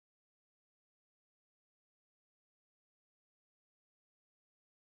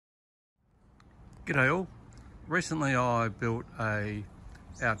G'day all. Recently I built a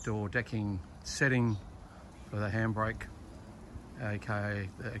outdoor decking setting for the handbrake, aka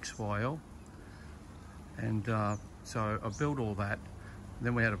the XYL, and so I built all that.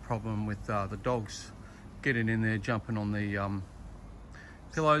 Then we had a problem with the dogs getting in there, jumping on the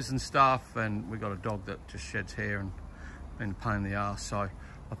pillows and stuff, and we got a dog that just sheds hair and been a pain in the ass. So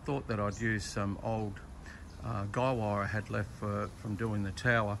I thought that I'd use some old guy wire I had left from doing the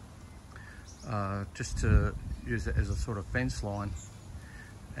tower, just to use it as a sort of fence line.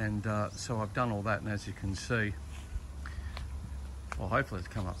 And so I've done all that, and as you can see, well, hopefully it's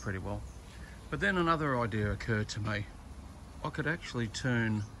come up pretty well. But then another idea occurred to me. I could actually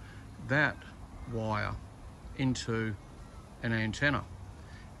turn that wire into an antenna,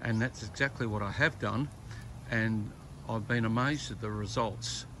 and that's exactly what I have done, and I've been amazed at the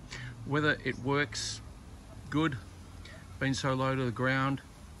results. Whether it works good, being so low to the ground,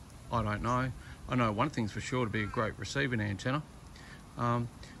 I don't know. I know one thing's for sure, to be a great receiving antenna.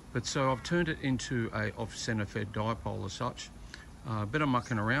 But so I've turned it into a off-center fed dipole as such. A bit of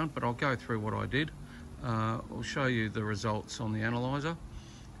mucking around, but I'll go through what I did. I'll show you the results on the analyzer,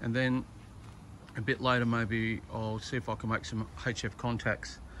 and then a bit later maybe I'll see if I can make some HF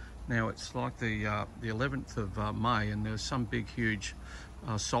contacts. Now it's like the 11th of May, and there's some big huge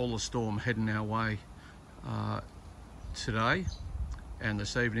solar storm heading our way today and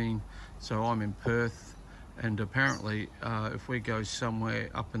this evening. So I'm in Perth, and apparently if we go somewhere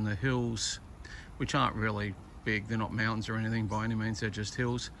up in the hills, which aren't really big, they're not mountains or anything by any means, they're just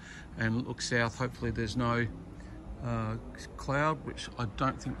hills, and look south, hopefully there's no cloud, which I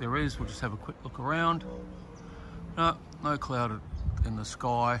don't think there is. We'll just have a quick look around. No cloud in the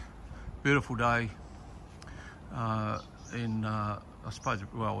sky. Beautiful day in I suppose,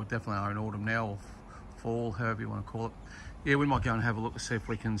 well, we definitely are in autumn now, or fall, however you want to call it. Yeah, we might go and have a look to see if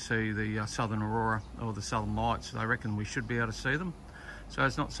we can see the southern aurora or the southern lights. I reckon we should be able to see them. So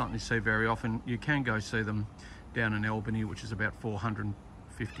it's not something you see very often. You can go see them down in Albany, which is about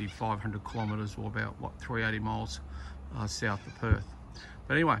 450, 500 kilometres, or about, what, 380 miles south of Perth.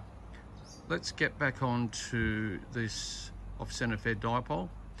 But anyway, let's get back on to this off-centre fed dipole,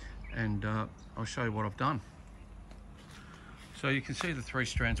 and I'll show you what I've done. So you can see the 3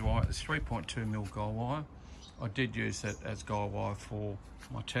 strands of wire. It's 3.2mm guy wire. I did use that as guy wire for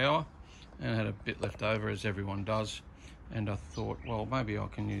my tower, and I had a bit left over, as everyone does, and I thought, well, maybe I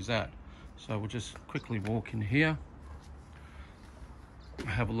can use that. So we'll just quickly walk in here,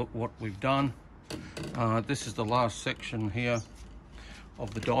 have a look what we've done. This is the last section here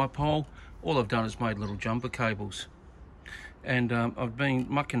of the dipole. All I've done is made little jumper cables, and I've been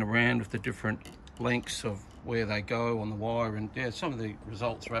mucking around with the different lengths of where they go on the wire, and yeah, some of the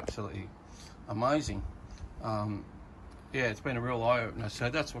results are absolutely amazing. Yeah, it's been a real eye-opener. So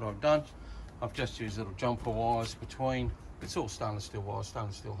that's what I've done. I've just used little jumper wires between. It's all stainless steel wire,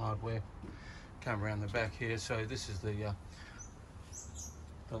 stainless steel hardware. Come around the back here. So this is the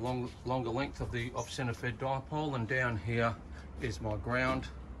longer length of the off-center fed dipole, and down here is my ground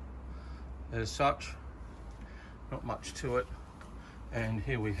as such. Not much to it. And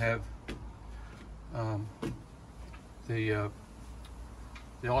here we have the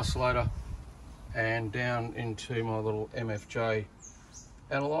isolator, and down into my little MFJ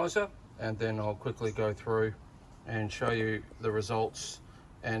analyzer, and then I'll quickly go through and show you the results,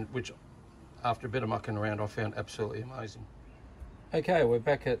 and which, after a bit of mucking around, I found absolutely amazing. Okay, we're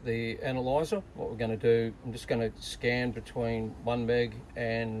back at the analyzer. What we're going to do, I'm just going to scan between 1 meg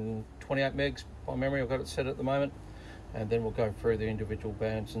and 28 megs by memory. I've got it set at the moment, and then we'll go through the individual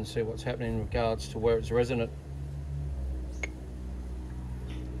bands and see what's happening in regards to where it's resonant.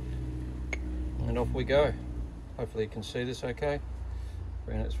 And off we go. Hopefully you can see this okay.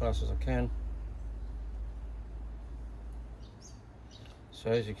 Bring it as fast as I can. So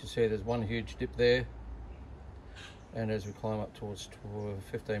as you can see, there's one huge dip there, and as we climb up towards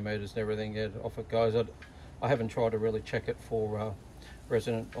 15 meters and everything, yeah, off it goes. I haven't tried to really check it for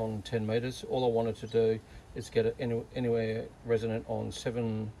resonant on 10 meters. All I wanted to do is get it anywhere resonant on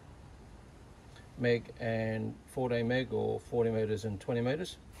 7 meg and 14 meg, or 40 meters and 20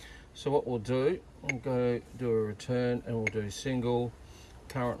 meters. So what we'll do, we'll go do a return, and we'll do single,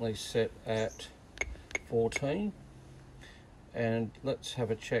 currently set at 14, and let's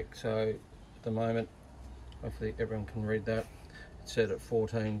have a check. So at the moment, hopefully everyone can read that, it's set at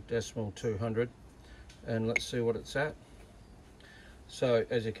 14.200, and let's see what it's at. So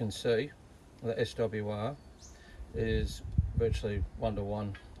as you can see, the SWR is virtually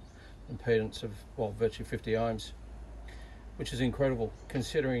 1-to-1 impedance of, well, virtually 50 ohms, which is incredible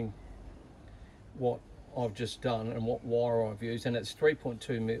considering what I've just done and what wire I've used, and it's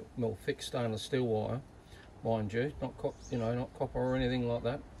 3.2 mil thick stainless steel wire, mind you, not not copper or anything like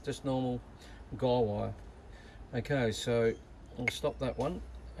that, just normal guy wire. Okay, so I'll stop that one,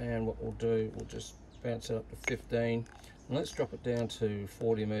 and what we'll do, we'll just bounce it up to 15, and let's drop it down to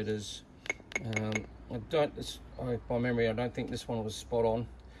 40 meters. By memory, I don't think this one was spot on.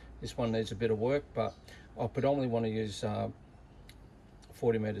 This one needs a bit of work, but I predominantly want to use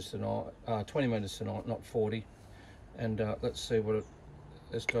 40 meters tonight, 20 meters tonight, not 40. And let's see what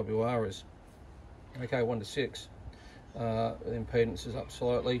SWR is. Okay, 1 to 6. The impedance is up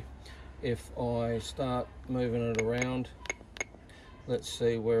slightly. If I start moving it around, let's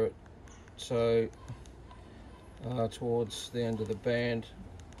see where it, so towards the end of the band,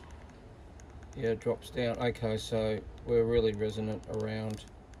 yeah, it drops down. Okay, so we're really resonant around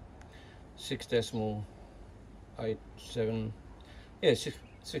 6.87, yeah,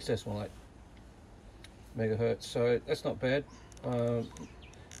 6.8 megahertz. So that's not bad. If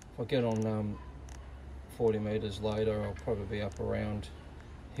I get on 40 meters later, I'll probably be up around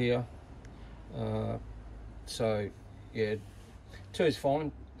here. So yeah, 2 is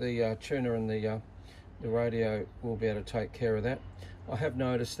fine. The tuner and the radio will be able to take care of that. I have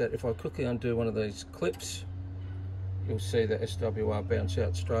noticed that if I quickly undo one of these clips, you'll see the SWR bounce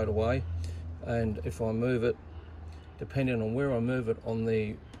out straight away. And if I move it, depending on where I move it on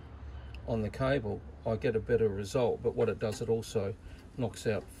the cable, I get a better result. But what it does, it also knocks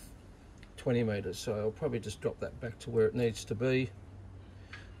out 20 meters. So I'll probably just drop that back to where it needs to be,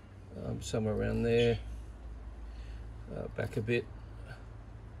 somewhere around there. Back a bit.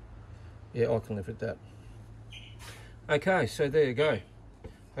 Yeah, I can live with that. Okay, so there you go.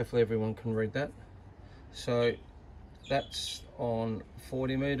 Hopefully everyone can read that. So that's on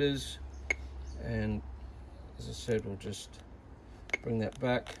 40 meters, and as I said, we'll just bring that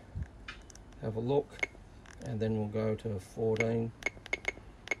back, have a look, and then we'll go to 14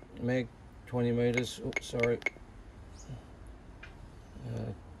 meg, 20 meters. Oops, sorry.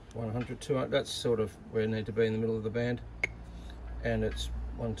 100, 200. That's sort of where I need to be in the middle of the band, and it's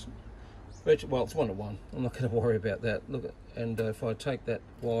it's 1 to 1. I'm not going to worry about that. Look, and if I take that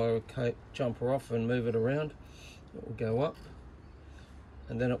wire jumper off and move it around, it will go up,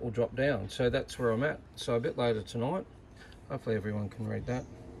 and then it will drop down. So that's where I'm at. So a bit later tonight, hopefully everyone can read that.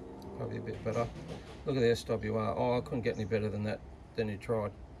 Probably a bit better. Look at the SWR. Oh, I couldn't get any better than that. Then you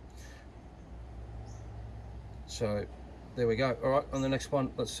tried. So there we go. All right, on the next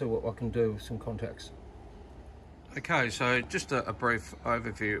one, let's see what I can do with some contacts. Okay, so just a brief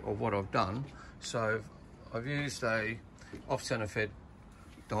overview of what I've done. So I've used a off-center fed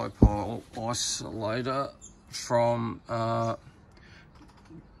dipole isolator from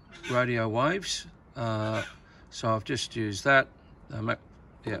radio waves. So I've just used that.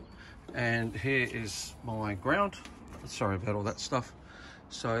 Yeah, and here is my ground. Sorry about all that stuff.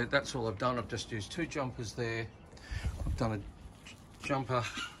 So that's all I've done. I've just used 2 jumpers there. I've done a jumper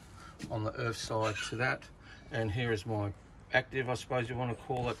on the earth side to that, and here is my active, I suppose you want to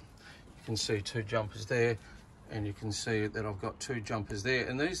call it. You can see 2 jumpers there, and you can see that I've got 2 jumpers there,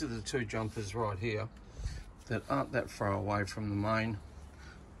 and these are the 2 jumpers right here that aren't that far away from the main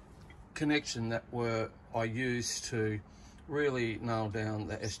connection that I used to really nail down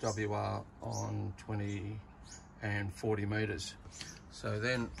the SWR on 20 and 40 meters. So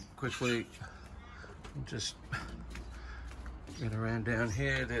then quickly just get around down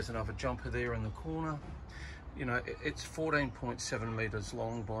here. There's another jumper there in the corner. You know, it's 14.7 meters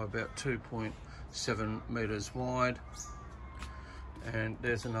long by about 2.7 meters wide. And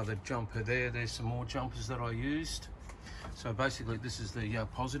there's another jumper there. There's some more jumpers that I used. So basically this is the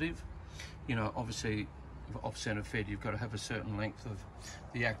positive. You know, obviously off-center fed, you've got to have a certain length of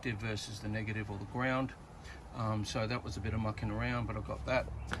the active versus the negative or the ground. So that was a bit of mucking around, but I've got that.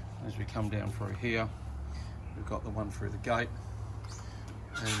 As we come down through here, we've got the one through the gate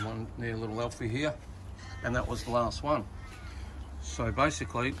and one near little Alfie here, and that was the last one. So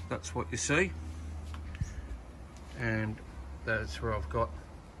basically that's what you see, and that's where I've got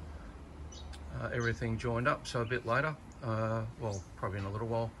everything joined up. So a bit later, well, probably in a little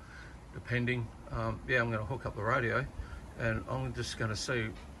while, depending, yeah, I'm going to hook up the radio, and I'm just going to see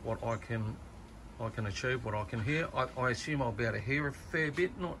what I can achieve, what I can hear. I assume I'll be able to hear a fair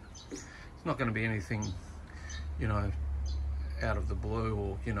bit. It's not going to be anything, you know, out of the blue,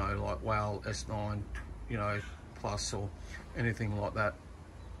 or, you know, like WAL S9, you know, plus or anything like that.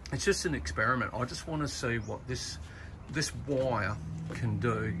 It's just an experiment. I just want to see what this wire can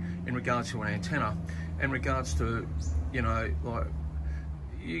do in regards to an antenna, in regards to, you know, like,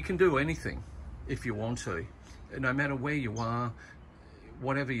 you can do anything if you want to, no matter where you are,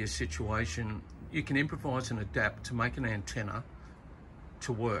 whatever your situation, you can improvise and adapt to make an antenna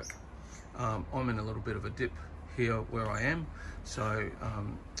to work. I'm in a little bit of a dip here where I am, so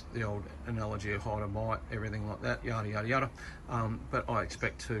the old analogy of hide a mite, everything like that, yada yada yada, but I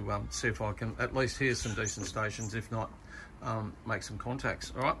expect to see if I can at least hear some decent stations, if not make some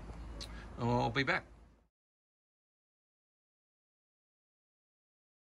contacts. All right, I'll be back.